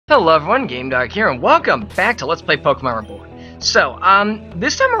Hello everyone, GameDog here, and welcome back to Let's Play Pokemon Reborn. So,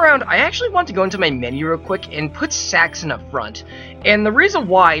 this time around, I actually want to go into my menu real quick and put Saxon up front. And the reason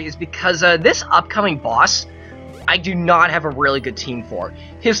why is because this upcoming boss, I do not have a really good team for.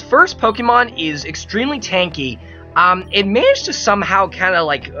 His first Pokemon is extremely tanky. It managed to somehow kind of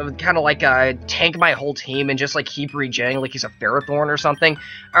like tank my whole team and just like keep regenerating like he's a Ferrothorn or something.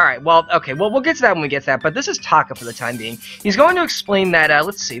 All right, well, okay, well we'll get to that when we get to that. But this is Taka for the time being. He's going to explain that.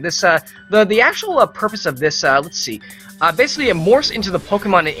 Let's see, this the actual purpose of this. Let's see. Basically, it morphs into the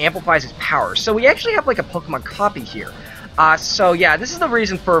Pokemon and amplifies its power. So we actually have like a Pokemon copy here. So yeah, this is the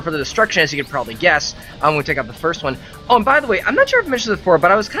reason for the destruction, as you could probably guess, when we take out the first one. Oh, and by the way, I'm not sure if I've mentioned this before,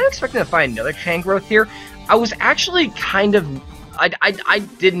 but I was kind of expecting to find another Tangrowth here. I was actually kind of, I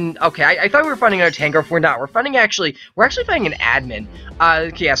didn't, okay, I thought we were finding another Tangrowth. We're not. We're actually finding an admin.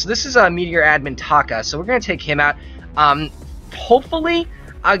 Okay, yeah, so this is Meteor Admin Taka, so we're going to take him out. Hopefully,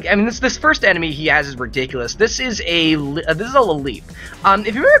 I mean, this first enemy he has is ridiculous. This is a Leaf.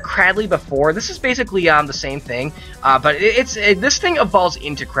 If you remember Cradley before, this is basically the same thing, but this thing evolves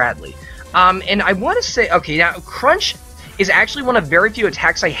into Cradley. And I want to say, okay, now Crunch is actually one of very few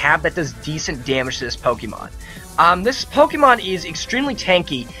attacks I have that does decent damage to this Pokemon. This Pokemon is extremely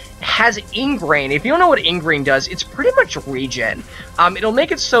tanky, has Ingrain. If you don't know what Ingrain does, it's pretty much regen. It'll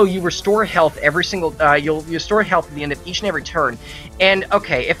make it so you restore health every single, you'll restore health at the end of each and every turn. And,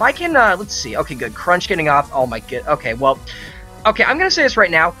 okay, if I can, let's see, okay, good, Crunch getting off, oh my god, okay, well, okay, I'm gonna say this right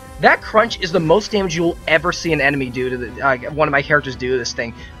now, that Crunch is the most damage you will ever see an enemy do to the, one of my characters do to this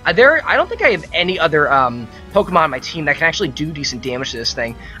thing. I don't think I have any other Pokemon on my team that can actually do decent damage to this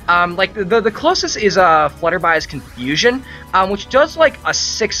thing. Like the closest is Flutterbai's Confusion, which does like a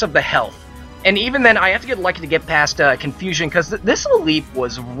sixth of the health. And even then, I have to get lucky to get past Confusion, because this little leap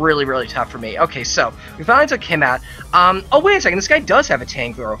was really, really tough for me. Okay, so, we finally took him out. Oh, wait a second, this guy does have a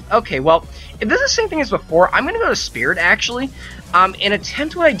Tangrowth. Okay, well, if this is the same thing as before, I'm going to go to Spirit, actually, and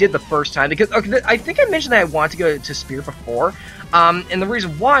attempt what I did the first time, because, okay, I think I mentioned that I wanted to go to Spirit before, and the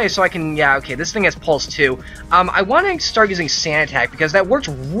reason why is so I can, yeah, okay, this thing has Pulse too. I want to start using Sand Attack, because that worked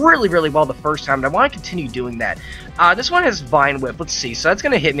really, really well the first time, and I want to continue doing that. This one has Vine Whip, let's see, so that's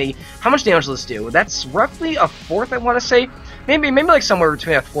going to hit me. How much damage does this do? That's roughly a fourth, I want to say. Maybe like somewhere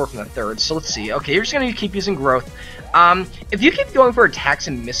between a fourth and a third, so let's see. Okay, you're just going to keep using Growth. If you keep going for attacks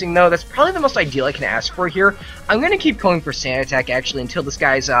and missing, though, that's probably the most ideal I can ask for here. I'm going to keep going for Sand Attack, actually, until this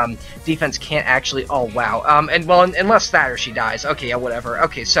guy's defense can't actually... Oh, wow. And, well, unless that or she dies. Okay, yeah, whatever.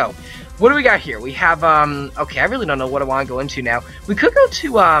 Okay, so, what do we got here? We have, okay, I really don't know what I want to go into now. We could go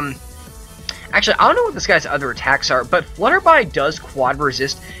to, actually, I don't know what this guy's other attacks are, but Flutterby does quad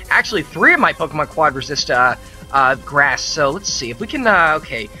resist. Actually, 3 of my Pokemon quad resist, Grass, so let's see if we can,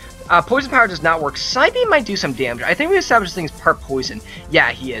 okay... Poison Power does not work. Psybeam might do some damage. I think we established things part poison.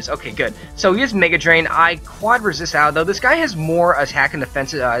 Yeah, he is. Okay, good. So he has Mega Drain. I quad resist out, though. This guy has more attack and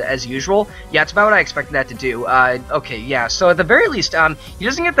defense as usual. Yeah, it's about what I expected that to do. Okay, yeah. So at the very least, he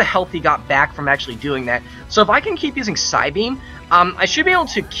doesn't get the health he got back from actually doing that. So if I can keep using Psybeam, I should be able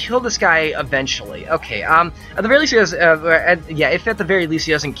to kill this guy eventually. Okay, at the very least he does, yeah, if at the very least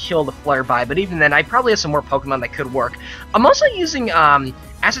he doesn't kill the Flutterby, but even then, I probably have some more Pokemon that could work. I'm also using,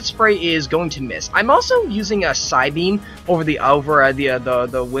 Acid Spray is going to miss. I'm also using a Psybeam over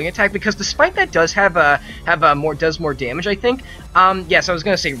the Wing Attack, because despite that does does more damage, I think. Yes, I was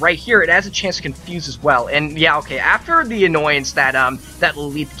gonna say right here it has a chance to confuse as well. And yeah, okay, after the annoyance that that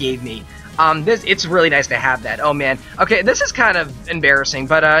Leap gave me, it's really nice to have that. Oh man. Okay, this is kind of embarrassing,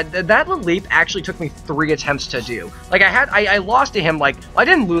 but that little leap actually took me 3 attempts to do. Like I lost to him, like, well, I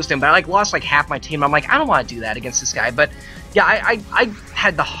didn't lose to him, but I like lost like half my team. I'm like, I don't want to do that against this guy, but yeah, I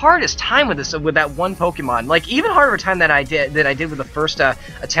had the hardest time with that one Pokemon. Like, even harder of a time than I did with the first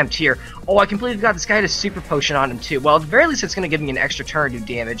attempt here. Oh, I completely forgot this guy had a Super Potion on him too. Well, at the very least, it's going to give me an extra turn to do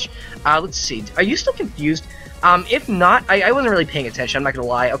damage. Let's see. Are you still confused? If not, I wasn't really paying attention, I'm not gonna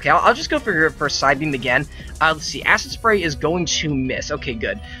lie. Okay, I'll just go for Psybeam again. Let's see, Acid Spray is going to miss. Okay,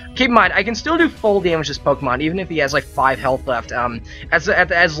 good. Keep in mind, I can still do full damage to this Pokemon, even if he has like 5 health left,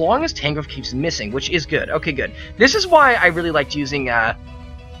 as long as Tangrowth keeps missing, which is good. Okay, good. This is why I really liked using,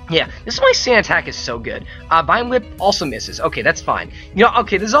 yeah, this is why Sand Attack is so good. Vine Whip also misses. Okay, that's fine. You know,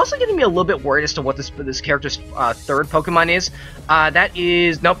 okay, this is also getting me a little bit worried as to what this character's third Pokemon is. That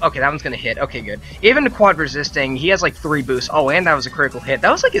is... Nope, okay, that one's gonna hit. Okay, good. Even the quad resisting, he has like 3 boosts. Oh, and that was a critical hit.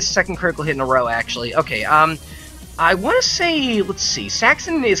 That was like his 2nd critical hit in a row, actually. Okay, I want to say, let's see,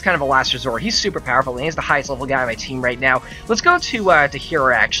 Saxon is kind of a last resort. He's super powerful, and he's the highest level guy on my team right now. Let's go to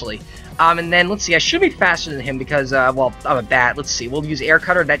Hero, actually. And then, let's see, I should be faster than him because, well, I'm a bat. Let's see, we'll use Air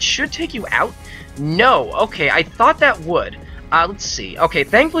Cutter. That should take you out. No, okay, I thought that would. Let's see. Okay,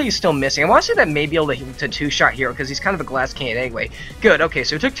 thankfully he's still missing. I want to say that may be able to two-shot Hero, because he's kind of a glass cannon anyway. Good, okay,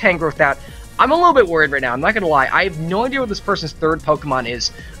 so we took Tangrowth out. I'm a little bit worried right now, I'm not gonna lie. I have no idea what this person's third Pokemon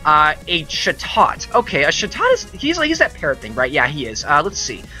is. A Chatot. Okay, a Chatot is... He's that parrot thing, right? Yeah, he is. Let's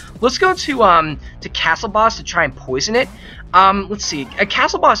see. Let's go to Castle Boss to try and poison it. Let's see. A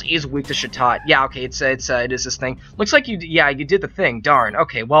Castle Boss is weak to Chatot. Yeah, okay, it is this thing. Looks like you did the thing. Darn.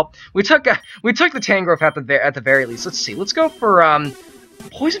 Okay, well, we took the Tangrowth at the very least. Let's see. Let's go for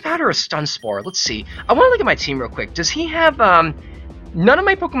Poison Powder or Stun Spore. Let's see. I want to look at my team real quick. Does he have none of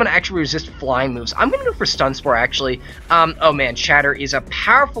my Pokemon actually resist flying moves. I'm going to go for Stun Spore, actually. Oh man, Shatter is a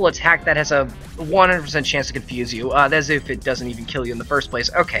powerful attack that has a 100% chance to confuse you. That's if it doesn't even kill you in the first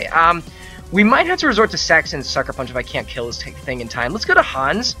place. Okay, we might have to resort to Saxon's Sucker Punch if I can't kill this thing in time. Let's go to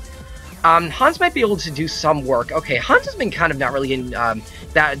Hans. Hans might be able to do some work. Okay, Hans has been kind of not really getting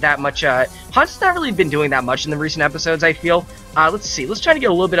that much. Hans has not really been doing that much in the recent episodes, I feel. Let's see. Let's try to get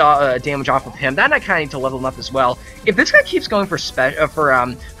a little bit of damage off of him. That I kind of need to level him up as well. If this guy keeps going for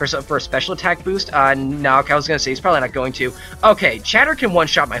a special attack boost, no, okay, I was gonna say he's probably not going to. Okay, Chatter can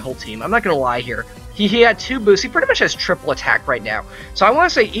one-shot my whole team. I'm not gonna lie here. He had 2 boosts. He pretty much has triple attack right now. So I want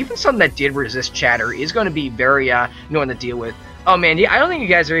to say even something that did resist Chatter is going to be very annoying to deal with. Oh man, yeah, I don't think you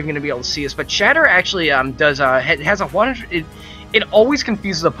guys are even going to be able to see this, but Chatter actually has a 100. It always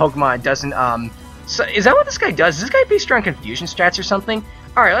confuses a Pokemon. It doesn't. So is that what this guy does? Is this guy based around confusion strats or something?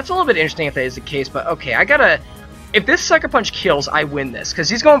 All right, that's a little bit interesting if that is the case. But okay, I gotta. If this Sucker Punch kills, I win this because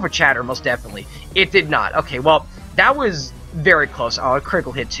he's going for Chatter most definitely. It did not. Okay, well that was very close. Oh, a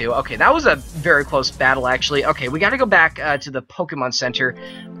critical hit too. Okay, that was a very close battle actually. Okay, we got to go back to the Pokemon Center.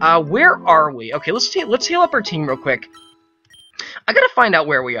 Where are we? Okay, let's heal up our team real quick. I gotta find out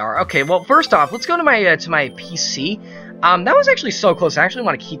where we are. Okay, well, first off, let's go to my PC. That was actually so close. I actually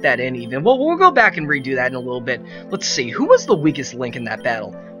want to keep that in even. Well, we'll go back and redo that in a little bit. Let's see. Who was the weakest link in that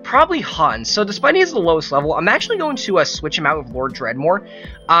battle? Probably Hans. So despite he's the lowest level, I'm actually going to switch him out with Lord Dreadmore.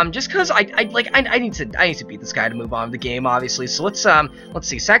 Just because I need to beat this guy to move on with the game, obviously. So let's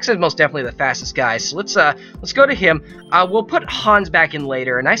see. Saxon is most definitely the fastest guy. So let's go to him. We'll put Hans back in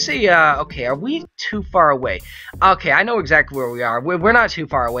later. And I say, okay, are we too far away? Okay, I know exactly where we are. We're not too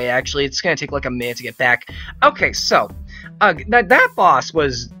far away actually. It's gonna take like a minute to get back. Okay, so. That boss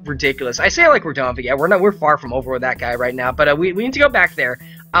was ridiculous. I say it like we're done, but yeah, we're far from over with that guy right now. But we need to go back there.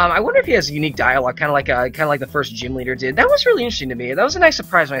 I wonder if he has unique dialogue, kind of like the first gym leader did. That was really interesting to me. That was a nice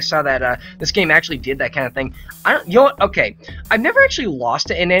surprise when I saw that this game actually did that kind of thing. You know what? Okay, I've never actually lost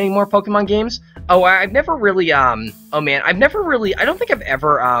in any more Pokemon games. Oh, I've never really oh man, I don't think I've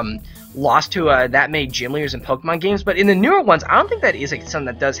ever lost to that many gym leaders in Pokemon games, but in the newer ones, I don't think that is something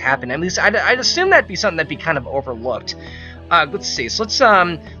that does happen. At least I'd assume that'd be something that'd be kind of overlooked. Let's see. So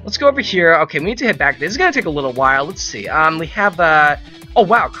let's go over here. Okay, we need to head back. This is gonna take a little while. Let's see. We have oh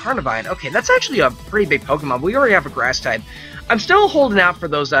wow, Carnivine. Okay, that's actually a pretty big Pokemon. We already have a Grass type. I'm still holding out for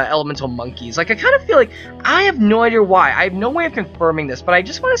those elemental monkeys. Like, I kind of feel like I have no idea why. I have no way of confirming this, but I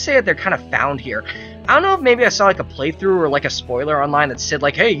just want to say that they're kind of found here. I don't know if maybe I saw like a playthrough or like a spoiler online that said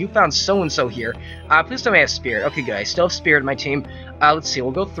like, hey, you found so-and-so here. Please tell me I have Spirit. Okay, good. I still have Spirit in my team. Let's see.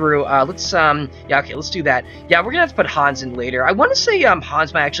 We'll go through. Yeah, okay, let's do that. Yeah, we're going to have to put Hans in later. I want to say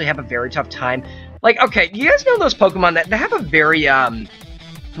Hans might actually have a very tough time. Like, okay, you guys know those Pokemon that have a very, yeah.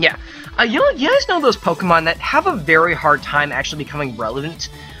 You guys know those Pokemon that have a very hard time actually becoming relevant?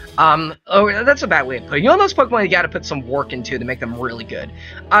 Oh, that's a bad way of putting it. You know those Pokemon you gotta put some work into to make them really good?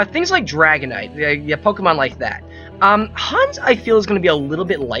 Things like Dragonite, yeah, Pokemon like that. Hans, I feel, is going to be a little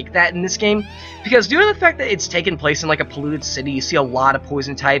bit like that in this game, because due to the fact that it's taken place in, like, a polluted city, you see a lot of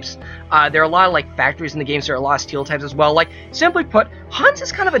poison types. There are a lot of, like, factories in the game, so there are a lot of steel types as well. Like, simply put, Hans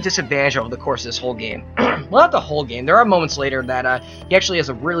is kind of a disadvantage over the course of this whole game. Well, not the whole game. There are moments later that, he actually has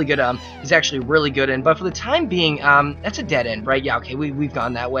a really good, he's actually really good in, but for the time being, that's a dead end, right? Yeah, okay, we've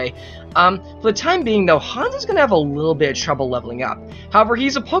gone that way. For the time being, though, Hans is going to have a little bit of trouble leveling up. However,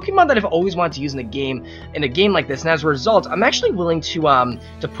 he's a Pokemon that I've always wanted to use in a game like this, and as a result, I'm actually willing to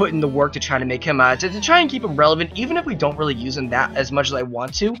put in the work to try to make him, to try and keep him relevant, even if we don't really use him that as much as I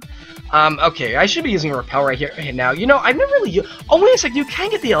want to. Okay, I should be using a Repel right here now. You know, I've never really oh, wait a second, you can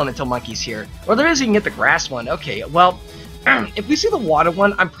get the Elemental Monkeys here. Or there is, you can get the Grass one. Okay, well, if we see the Water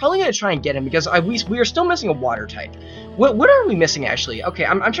one, I'm probably going to try and get him, because we are still missing a Water type. What are we missing, actually? Okay,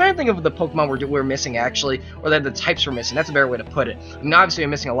 I'm trying to think of the Pokemon we're missing, actually, or that the types we're missing. That's a better way to put it. I mean, obviously, we're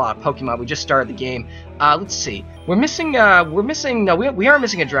missing a lot of Pokemon. We just started the game. Let's see. We are missing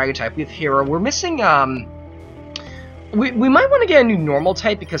a Dragon type. We have Hero. We're missing, we might want to get a new normal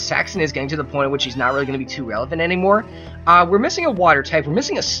type because Saxon is getting to the point at which he's not really going to be too relevant anymore. We're missing a water type. We're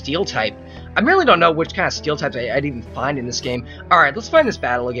missing a steel type. I really don't know which kind of steel types I'd even find in this game. Alright, let's find this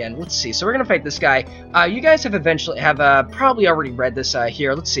battle again. Let's see. So we're going to fight this guy. You guys have probably already read this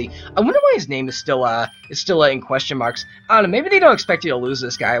here. Let's see. I wonder why his name is still in question marks. I don't know. Maybe they don't expect you to lose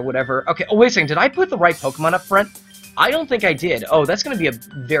this guy or whatever. Okay. Oh, wait a second. Did I put the right Pokemon up front? I don't think I did. Oh, that's going to be a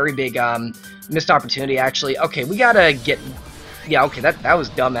very big missed opportunity, actually. Okay, we got to get... Yeah, okay, that was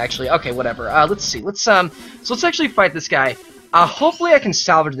dumb, actually. Okay, whatever. Let's see. So let's actually fight this guy. Hopefully I can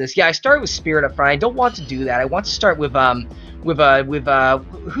salvage this. Yeah, I started with Spirit up front. I don't want to do that. I want to start with who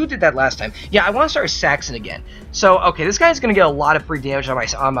did that last time? Yeah, I want to start with Saxon again. So, okay, this guy's going to get a lot of free damage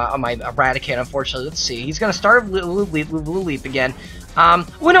on my Eradicate, unfortunately. Let's see. He's going to start with Leap again.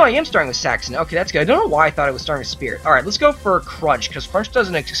 Well, no, I am starting with Saxon. Okay, that's good. I don't know why I thought I was starting with Spirit. Alright, let's go for Crunch, because Crunch does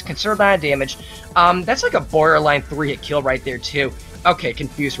a considerable amount of damage. That's like a borderline 3-hit kill right there, too. Okay,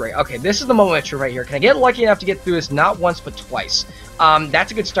 Confuse Ray. Okay, this is the moment right here. Can I get lucky enough to get through this not once, but twice?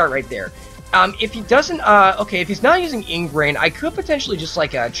 That's a good start right there. If he doesn't, okay, if he's not using Ingrain, I could potentially just,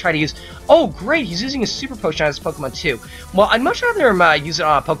 like, try to use... Oh, great, he's using a Super Potion on his Pokemon, too. Well, I'd much rather him use it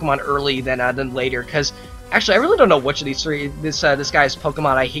on a Pokemon early than later, because... Actually, I really don't know which of these three, this guy's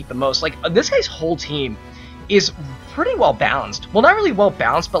Pokemon I hate the most. Like, this guy's whole team is pretty well balanced. Well, not really well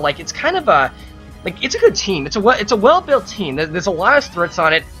balanced, but, like, it's kind of a... Like, it's a good team. It's a well-built team. There's a lot of threats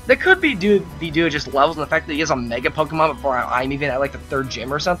on it. That could be due to just levels and the fact that he has a Mega Pokemon before I'm even at, like, the 3rd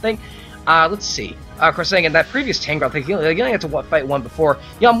gym or something. Let's see. Of course, saying in that previous Tangrowth, they only had to fight one before.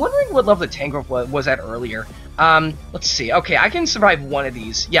 Yeah, I'm wondering what level the Tangrowth was at earlier. Let's see. Okay, I can survive one of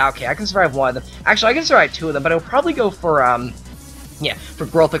these. Yeah, okay, I can survive one of them. Actually, I can survive 2 of them, but I'll probably go for, yeah, for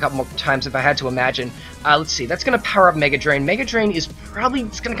Growth a couple more times if I had to imagine. Let's see. That's going to power up Mega Drain. Mega Drain is probably...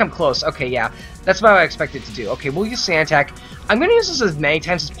 It's going to come close. Okay, yeah. That's what I expect it to do. Okay, we'll use Sand Attack. I'm going to use this as many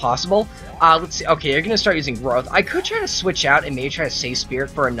times as possible. Let's see. Okay, you're going to start using Growth. I could try to switch out and maybe try to save Spirit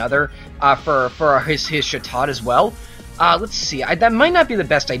for another, for his Chatot as well. Let's see. That might not be the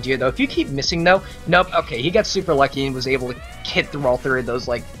best idea, though. If you keep missing, though... Nope. Okay, he got super lucky and was able to hit through all 3 of those,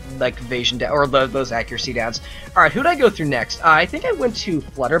 like evasion or those accuracy downs. Alright, who did I go through next? I think I went to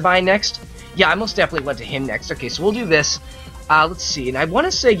Flutterby next. Yeah, I most definitely went to him next. Okay, so we'll do this. Let's see. And I want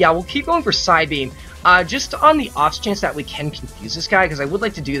to say, yeah, we'll keep going for Psybeam. Just on the off chance that we can confuse this guy, because I would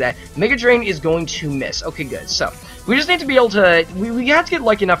like to do that. Mega Drain is going to miss. Okay, good. So, we just need to be able to... We have to get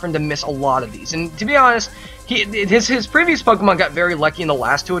lucky enough for him to miss a lot of these. And to be honest, his previous Pokemon got very lucky in the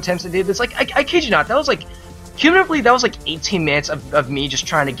last 2 attempts that did this. Like, I kid you not, that was like... Cumulatively, that was like 18 minutes of me just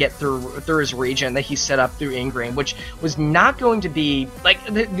trying to get through his region that he set up through Ingrain, which was not going to be... Like,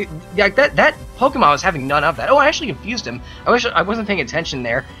 that Pokemon was having none of that. Oh, I actually confused him. I wish I wasn't paying attention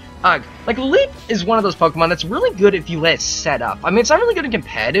there. Like, Leap is one of those Pokemon that's really good if you let it set up. I mean, it's not really good in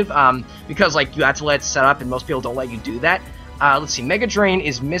competitive, because, like, you have to let it set up, and most people don't let you do that. Let's see, Mega Drain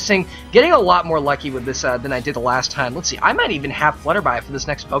is missing. Getting a lot more lucky with this than I did the last time. Let's see, I might even have Flutterby for this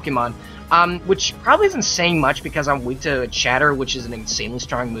next Pokemon, which probably isn't saying much because I'm weak to Chatter, which is an insanely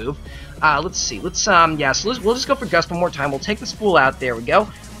strong move. Let's see, yeah, so we'll just go for Gust one more time. We'll take this fool out. There we go.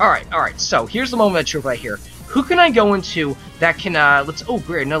 Alright, so here's the moment of truth right here. Who can I go into that can, oh,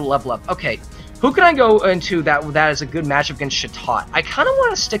 great, another level up. Okay, who can I go into that is a good matchup against Chatot? I kind of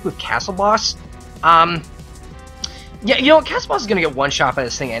want to stick with Castle Boss. Yeah, you know what, Castle Boss is going to get one shot by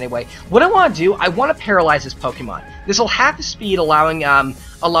this thing anyway. What I want to do, I want to paralyze this Pokemon. This will half his speed, allowing a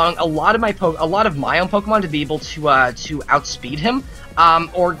lot of my own Pokemon to be able to outspeed him.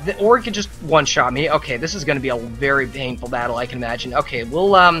 Or it could just one-shot me. Okay, this is going to be a very painful battle, I can imagine. Okay,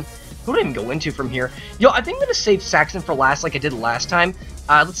 we'll, who do I even go into from here? Yo, I think I'm going to save Saxon for last like I did last time.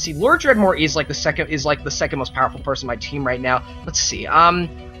 Let's see, Lord Dreadmore is like the second most powerful person on my team right now. Let's see,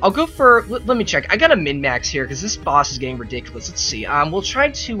 I'll go for, let me check. I got a min-max here, because this boss is getting ridiculous. Let's see, we'll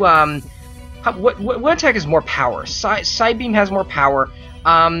try to, what attack has more power? Psybeam has more power.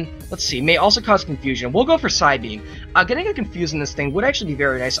 Let's see, may also cause confusion. We'll go for Psybeam. Getting a confuse in this thing would actually be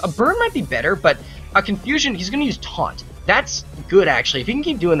very nice. A burn might be better, but a confusion, he's going to use Taunt. That's good, actually. If you can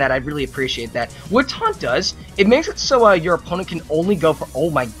keep doing that, I'd really appreciate that. What Taunt does, it makes it so your opponent can only go for... Oh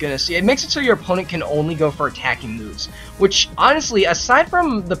my goodness. It makes it so your opponent can only go for attacking moves. Which, honestly, aside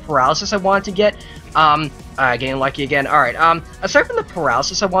from the paralysis I wanted to get... getting lucky again. Alright, aside from the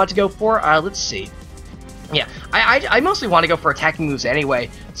paralysis I wanted to go for, let's see. Yeah, I mostly want to go for attacking moves anyway.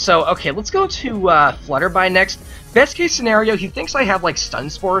 So, okay, let's go to Flutterby next. Best case scenario, he thinks I have, like, Stun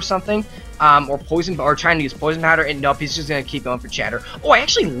Spore or something, or Poison, or trying to use Poison Powder, and nope, he's just going to keep going for Chatter. Oh, I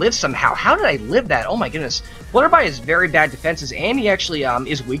actually lived somehow. How did I live that? Oh my goodness. Flutterby has very bad defenses, and he actually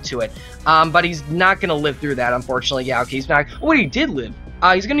is weak to it. But he's not going to live through that, unfortunately. Yeah, okay, he's not... Oh, wait, he did live.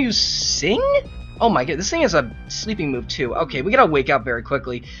 He's going to use Sing? Oh my god, this thing has a sleeping move too. Okay, we gotta wake up very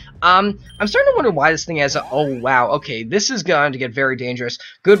quickly. I'm starting to wonder why this thing has a... Oh wow, okay, this is going to get very dangerous.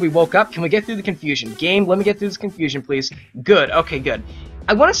 Good, we woke up. Can we get through the confusion? Game, let me get through this confusion, please. Good, okay, good.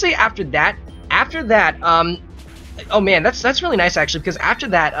 I want to say after that, oh man, that's really nice actually, because after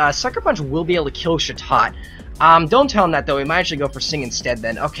that, Sucker Punch will be able to kill Chatot. Don't tell him that though, we might actually go for Sing instead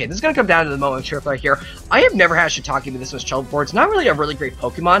then. Okay, this is gonna come down to the moment of truth right here. I have never had Shiitake be this much trouble before. It's not really a really great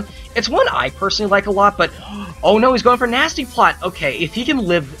Pokemon. It's one I personally like a lot, but oh no, he's going for Nasty Plot. Okay, if he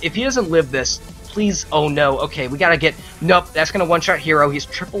doesn't live this, please, oh no. Okay, we gotta get, nope, that's gonna one-shot Hero. He's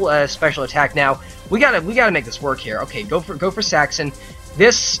triple special attack now. We gotta make this work here. Okay, go for Saxon.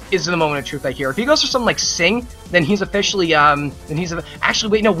 This is the moment of truth right here. If he goes for something like Sing, then he's officially,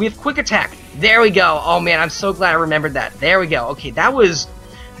 actually, wait, no, we have Quick Attack. There we go. Oh, man, I'm so glad I remembered that. There we go. Okay, that was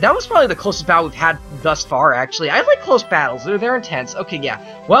probably the closest battle we've had thus far, actually. I like close battles. They're intense. Okay,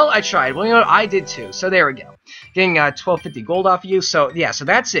 yeah. Well, I tried. Well, you know what? I did, too. So there we go. Getting 1250 gold off of you. So, yeah, so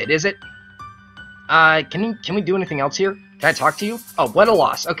that's it, is it? Can we do anything else here? Can I talk to you? Oh, what a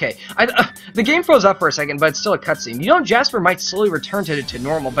loss. Okay. The game froze up for a second, but it's still a cutscene. You know, Jasper might slowly return to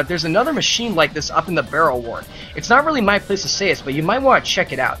normal, but there's another machine like this up in the Barrel Ward. It's not really my place to say this, but you might want to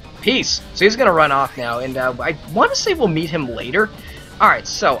check it out. Peace. So he's gonna run off now, and I want to say we'll meet him later. Alright,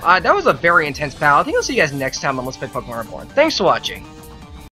 so, that was a very intense battle. I think I'll see you guys next time on Let's Play Pokemon Reborn. Thanks for watching.